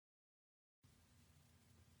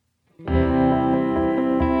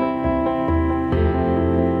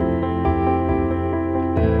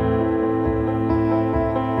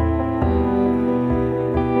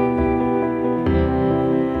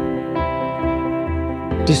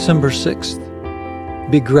December 6th,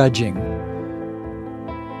 Begrudging.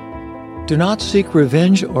 Do not seek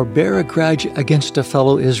revenge or bear a grudge against a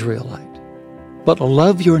fellow Israelite, but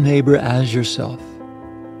love your neighbor as yourself.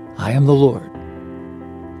 I am the Lord.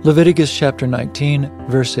 Leviticus chapter 19,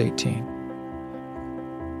 verse 18.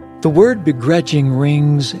 The word begrudging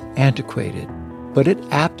rings antiquated, but it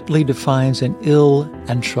aptly defines an ill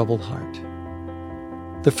and troubled heart.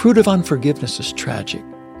 The fruit of unforgiveness is tragic,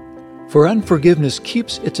 for unforgiveness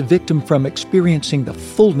keeps its victim from experiencing the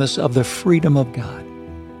fullness of the freedom of God.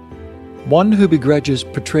 One who begrudges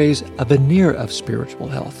portrays a veneer of spiritual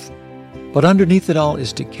health, but underneath it all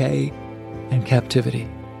is decay and captivity.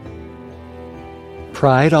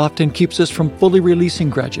 Pride often keeps us from fully releasing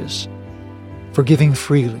grudges, forgiving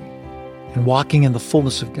freely, and walking in the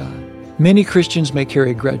fullness of God. Many Christians may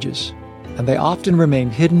carry grudges, and they often remain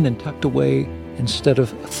hidden and tucked away instead of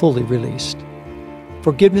fully released.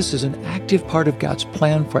 Forgiveness is an active part of God's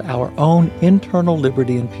plan for our own internal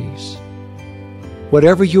liberty and peace.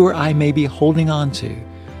 Whatever you or I may be holding on to,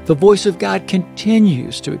 the voice of God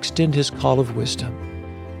continues to extend His call of wisdom.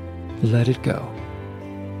 Let it go.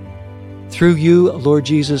 Through you, Lord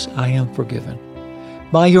Jesus, I am forgiven.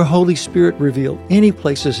 By your Holy Spirit, reveal any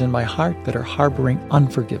places in my heart that are harboring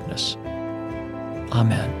unforgiveness.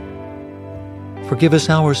 Amen. Forgive us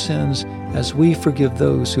our sins as we forgive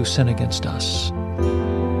those who sin against us.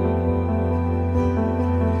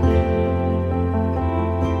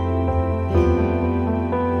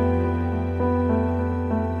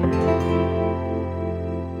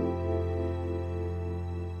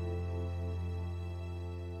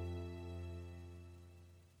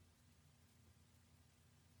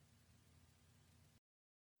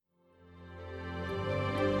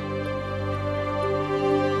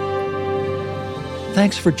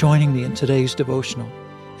 Thanks for joining me in today's devotional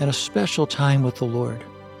and a special time with the Lord.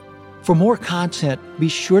 For more content, be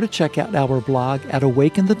sure to check out our blog at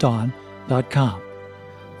awakenthedawn.com.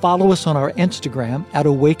 Follow us on our Instagram at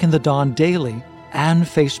Awaken the Dawn Daily and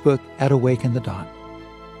Facebook at Awaken the Dawn.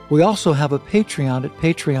 We also have a Patreon at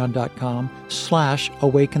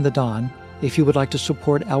patreon.com/awakenthedawn if you would like to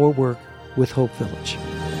support our work with Hope Village.